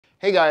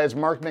Hey guys,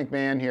 Mark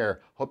McMahon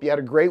here. Hope you had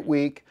a great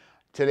week.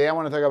 Today I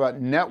want to talk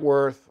about net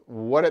worth,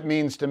 what it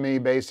means to me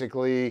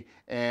basically,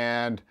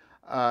 and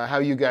how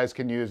you guys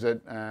can use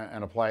it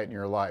and apply it in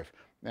your life.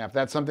 Now, if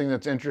that's something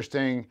that's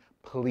interesting,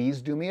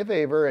 please do me a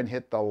favor and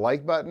hit the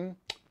like button,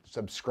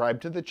 subscribe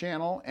to the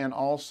channel, and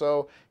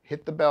also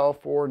hit the bell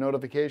for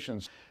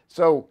notifications.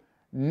 So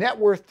net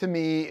worth to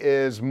me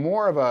is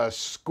more of a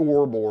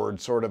scoreboard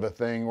sort of a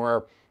thing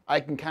where I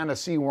can kind of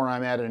see where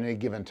I'm at any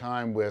given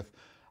time with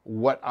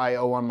what I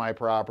owe on my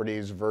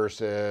properties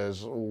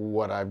versus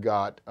what I've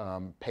got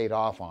paid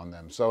off on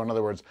them. So in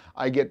other words,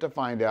 I get to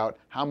find out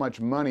how much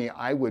money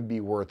I would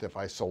be worth if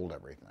I sold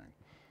everything.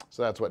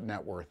 So that's what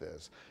net worth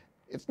is.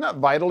 It's not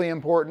vitally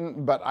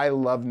important, but I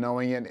love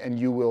knowing it, and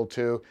you will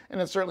too. And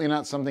it's certainly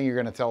not something you're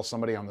going to tell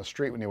somebody on the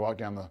street when you walk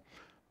down the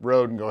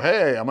road and go,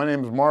 hey, my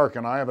name's Mark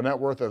and I have a net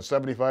worth of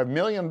 $75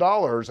 million.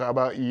 How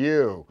about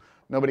you?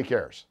 Nobody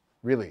cares.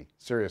 Really,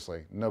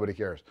 seriously, nobody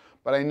cares.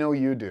 But I know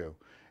you do.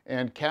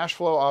 And cash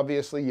flow,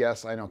 obviously,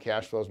 yes, I know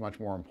cash flow is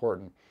much more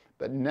important.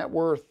 But net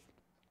worth,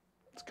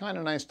 it's kind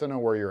of nice to know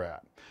where you're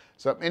at.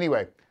 So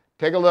anyway,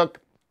 take a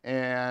look,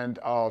 and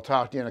I'll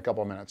talk to you in a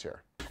couple of minutes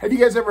here. Have you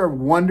guys ever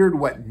wondered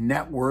what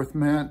net worth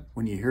meant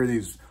when you hear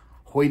these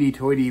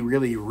hoity-toity,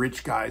 really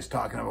rich guys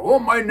talking about, oh,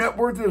 my net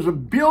worth is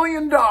 $1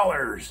 billion.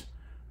 Want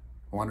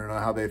to know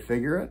how they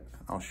figure it?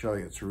 I'll show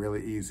you. It's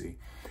really easy.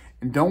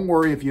 And don't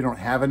worry if you don't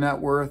have a net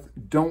worth.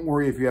 Don't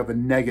worry if you have a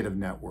negative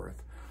net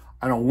worth.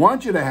 I don't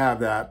want you to have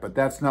that, but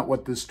that's not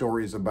what this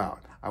story is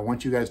about. I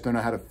want you guys to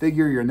know how to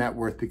figure your net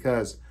worth,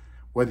 because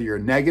whether you're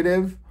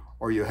negative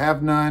or you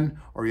have none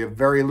or you have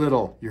very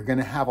little, you're going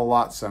to have a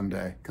lot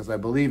someday, because I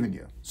believe in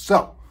you.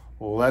 So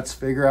let's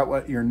figure out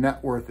what your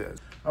net worth is.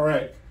 All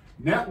right.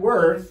 Net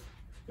worth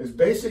is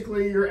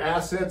basically your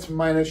assets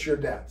minus your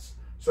debts.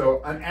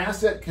 So an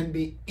asset can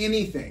be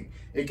anything.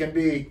 It can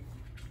be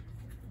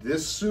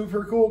this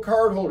super cool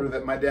card holder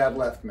that my dad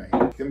left me.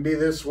 It can be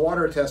this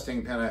water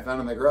testing pen I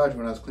found in the garage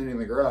when I was cleaning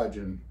the garage,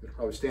 and it'll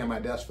probably stay on my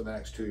desk for the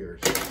next 2 years.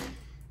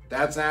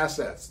 That's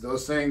assets.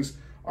 Those things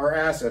are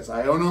assets.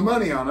 I owe no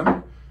money on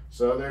them,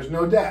 so there's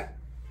no debt.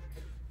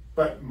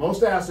 But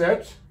most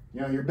assets,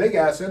 your big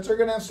assets are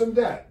gonna have some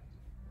debt.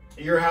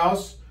 Your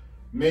house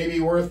may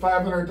be worth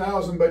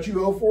 $500,000, but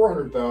you owe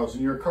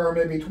 $400,000. Your car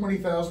may be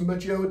 $20,000,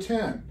 but you owe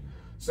 $10,000.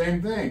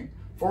 Same thing.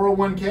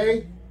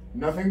 401k,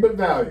 nothing but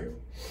value.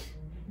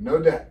 No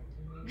debt.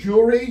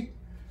 Jewelry,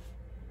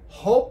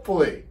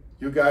 hopefully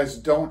you guys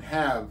don't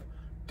have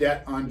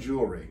debt on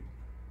jewelry.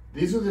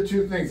 These are the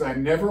two things I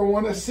never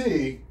want to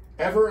see,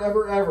 ever,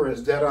 ever, ever,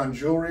 is debt on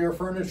jewelry or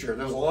furniture.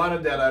 There's a lot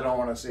of debt I don't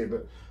want to see,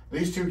 but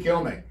these two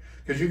kill me,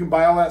 because you can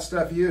buy all that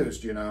stuff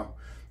used,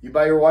 You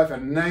buy your wife a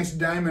nice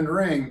diamond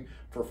ring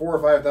for $4,000 or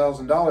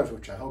 $5,000,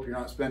 which I hope you're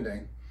not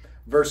spending,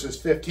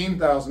 versus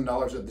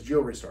 $15,000 at the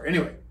jewelry store.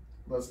 Anyway,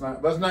 let's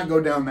not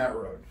go down that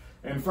road.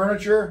 And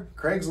furniture,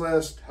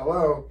 Craigslist,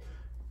 hello.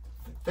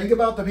 Think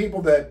about the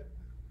people that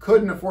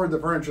couldn't afford the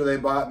furniture they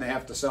bought and they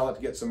have to sell it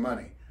to get some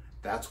money.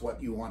 That's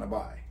what you want to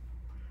buy.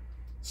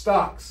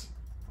 Stocks,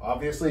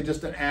 obviously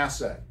just an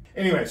asset.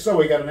 Anyway, so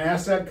we got an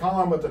asset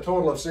column with a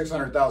total of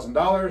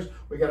 $600,000.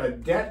 We got a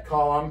debt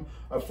column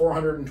of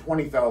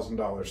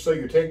 $420,000. So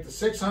you take the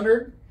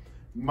 600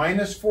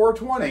 minus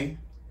 420,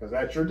 because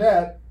that's your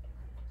debt,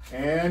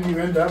 and you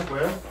end up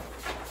with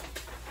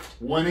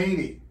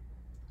 180.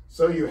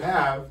 So you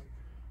have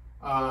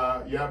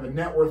a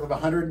net worth of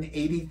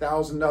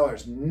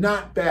 $180,000.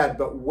 Not bad,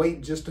 but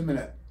wait just a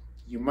minute.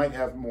 You might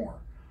have more.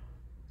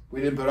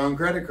 We didn't put on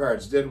credit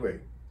cards, did we?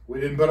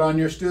 We didn't put on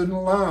your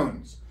student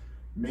loans.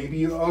 Maybe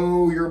you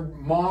owe your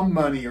mom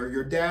money or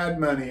your dad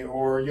money,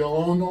 or you'll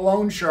owe the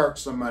loan shark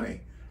some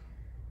money.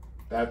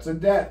 That's a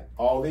debt.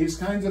 All these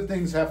kinds of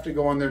things have to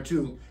go on there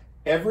too.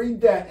 Every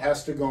debt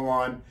has to go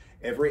on.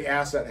 Every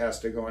asset has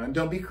to go on. And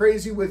don't be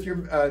crazy with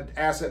your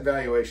asset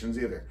valuations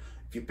either.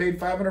 If you paid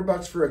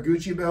 $500 for a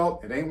Gucci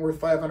belt, it ain't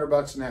worth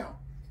 $500 now.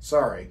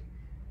 Sorry.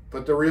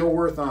 Put the real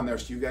worth on there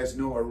so you guys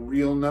know a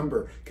real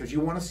number, because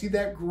you want to see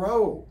that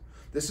grow.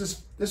 This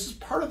is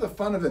part of the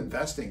fun of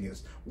investing,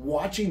 is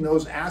watching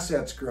those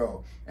assets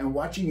grow and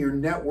watching your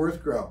net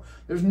worth grow.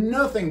 There's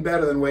nothing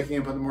better than waking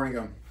up in the morning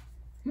going,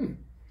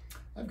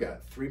 I've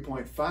got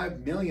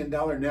 $3.5 million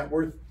net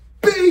worth,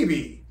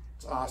 baby.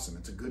 It's awesome.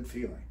 It's a good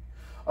feeling.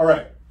 All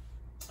right.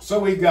 So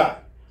we've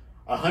got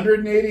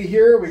 180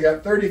 here, we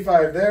got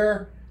 35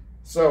 there.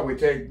 So we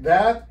take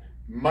that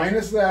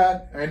minus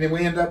that, and then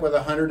we end up with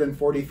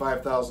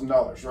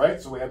 $145,000,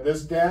 right? So we have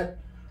this debt,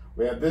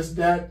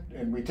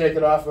 and we take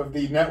it off of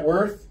the net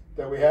worth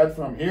that we had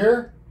from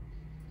here.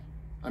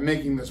 I'm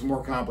making this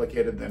more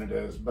complicated than it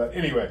is, but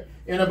anyway,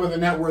 end up with a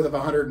net worth of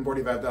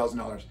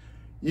 $145,000.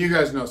 You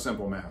guys know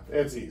simple math.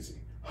 It's easy.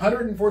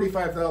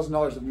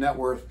 $145,000 of net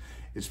worth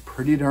is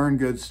pretty darn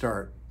good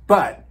start,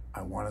 but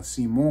I want to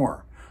see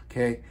more,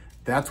 okay?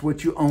 That's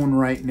what you own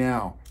right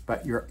now,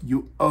 but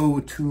you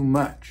owe too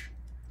much,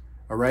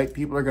 all right?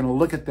 People are going to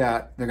look at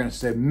that. They're going to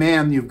say,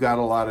 man, you've got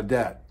a lot of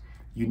debt.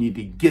 You need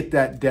to get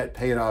that debt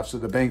paid off so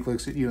the bank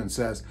looks at you and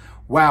says,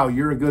 wow,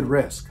 you're a good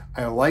risk.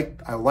 I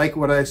like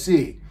what I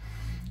see.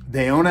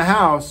 they own a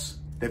house,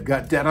 they've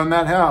got debt on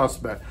that house,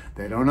 but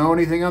they don't owe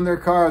anything on their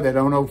car, they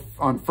don't owe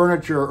on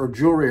furniture or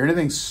jewelry or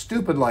anything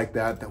stupid like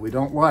that we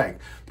don't like.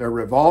 Their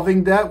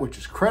revolving debt, which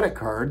is credit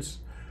cards,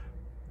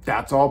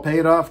 that's all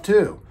paid off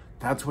too.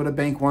 That's what a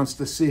bank wants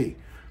to see.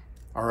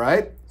 All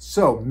right?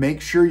 So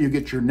make sure you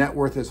get your net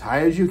worth as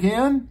high as you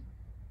can.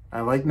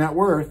 I like net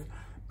worth,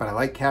 but I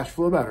like cash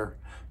flow better.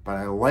 But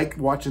I like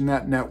watching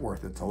that net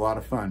worth. It's a lot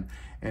of fun.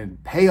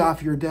 And pay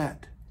off your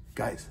debt.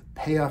 Guys,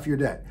 pay off your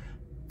debt.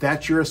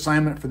 That's your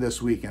assignment for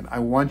this weekend. I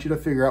want you to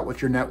figure out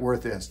what your net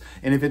worth is.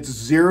 And if it's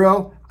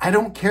zero, I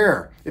don't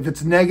care. If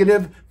it's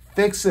negative,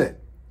 fix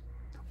it.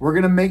 We're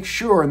going to make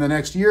sure in the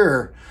next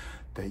year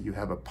that you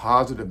have a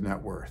positive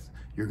net worth.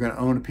 You're going to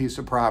own a piece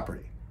of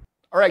property.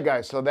 All right,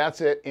 guys, so that's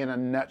it in a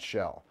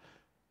nutshell.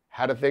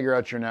 How to figure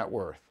out your net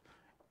worth.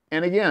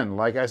 And again,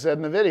 like I said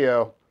in the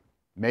video,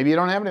 maybe you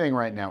don't have anything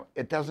right now.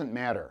 It doesn't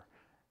matter.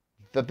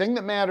 The thing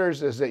that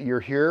matters is that you're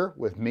here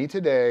with me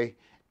today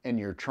and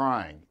you're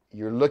trying.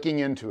 You're looking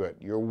into it.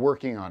 You're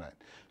working on it.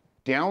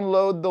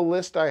 Download the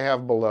list I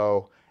have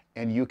below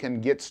and you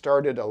can get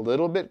started a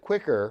little bit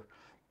quicker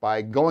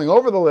by going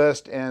over the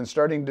list and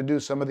starting to do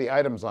some of the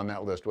items on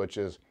that list, which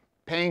is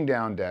paying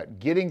down debt,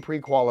 getting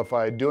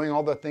pre-qualified, doing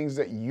all the things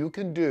that you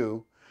can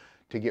do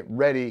to get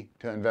ready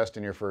to invest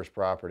in your first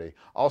property.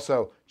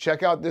 Also,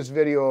 check out this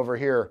video over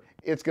here.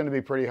 It's going to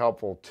be pretty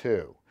helpful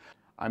too.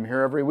 I'm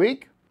here every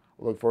week.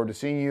 Look forward to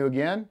seeing you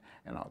again,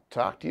 and I'll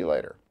talk to you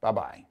later.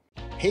 Bye-bye.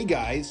 Hey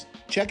guys,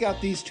 check out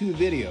these 2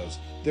 videos.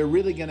 They're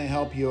really going to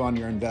help you on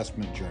your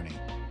investment journey.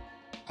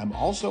 I'm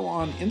also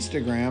on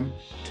Instagram.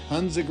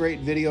 Tons of great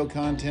video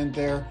content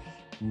there.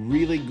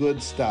 Really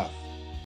good stuff.